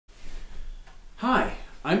Hi,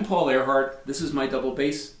 I'm Paul Earhart. This is my double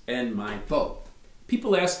bass and my bow.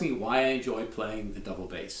 People ask me why I enjoy playing the double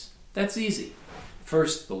bass. That's easy.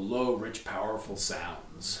 First, the low, rich, powerful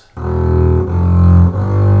sounds.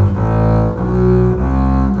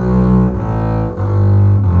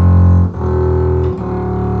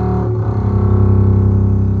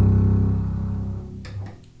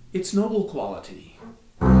 Its noble quality.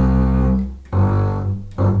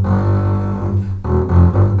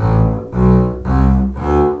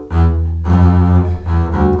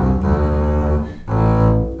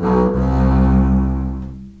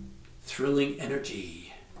 Thrilling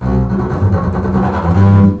energy.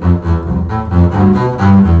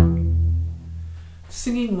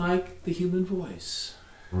 Singing like the human voice.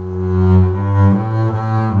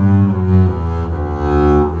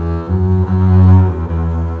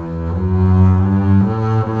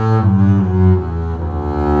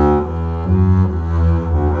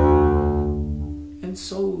 And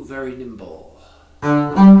so very nimble.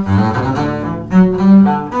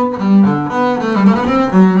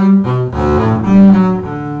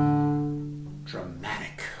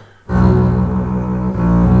 Dramatic.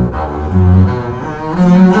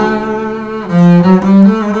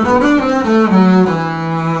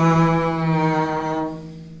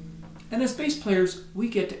 And as bass players, we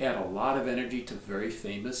get to add a lot of energy to very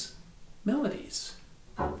famous melodies.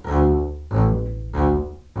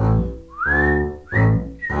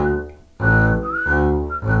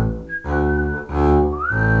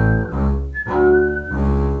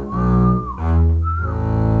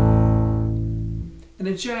 And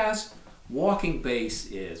in jazz, walking bass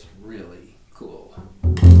is really cool.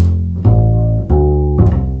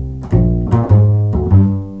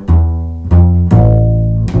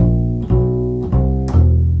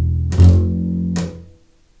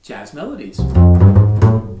 Jazz melodies.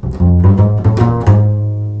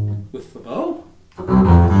 With the bow.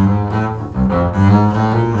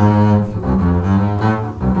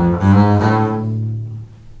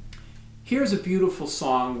 Here's a beautiful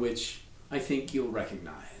song which I think you'll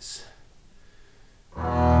recognize.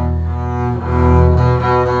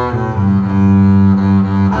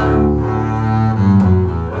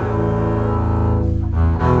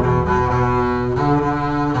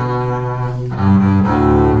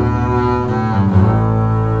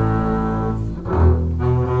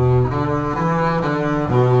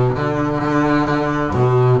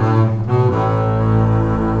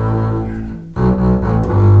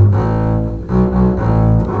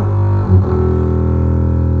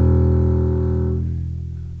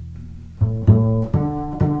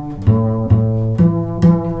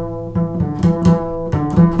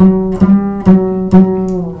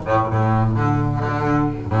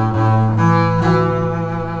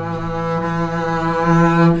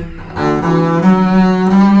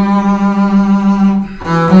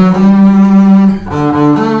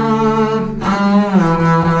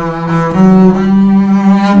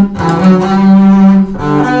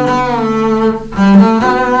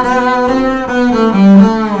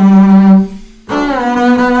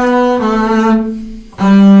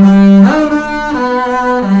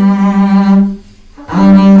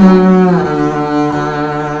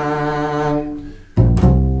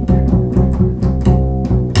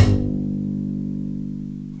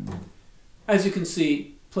 As you can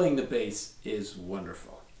see, playing the bass is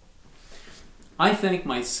wonderful. I thank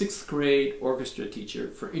my 6th grade orchestra teacher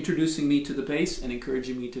for introducing me to the bass and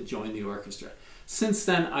encouraging me to join the orchestra. Since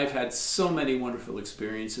then, I've had so many wonderful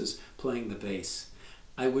experiences playing the bass.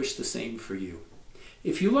 I wish the same for you.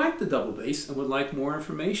 If you like the double bass and would like more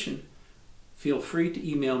information, feel free to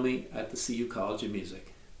email me at the CU College of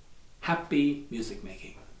Music. Happy music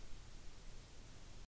making.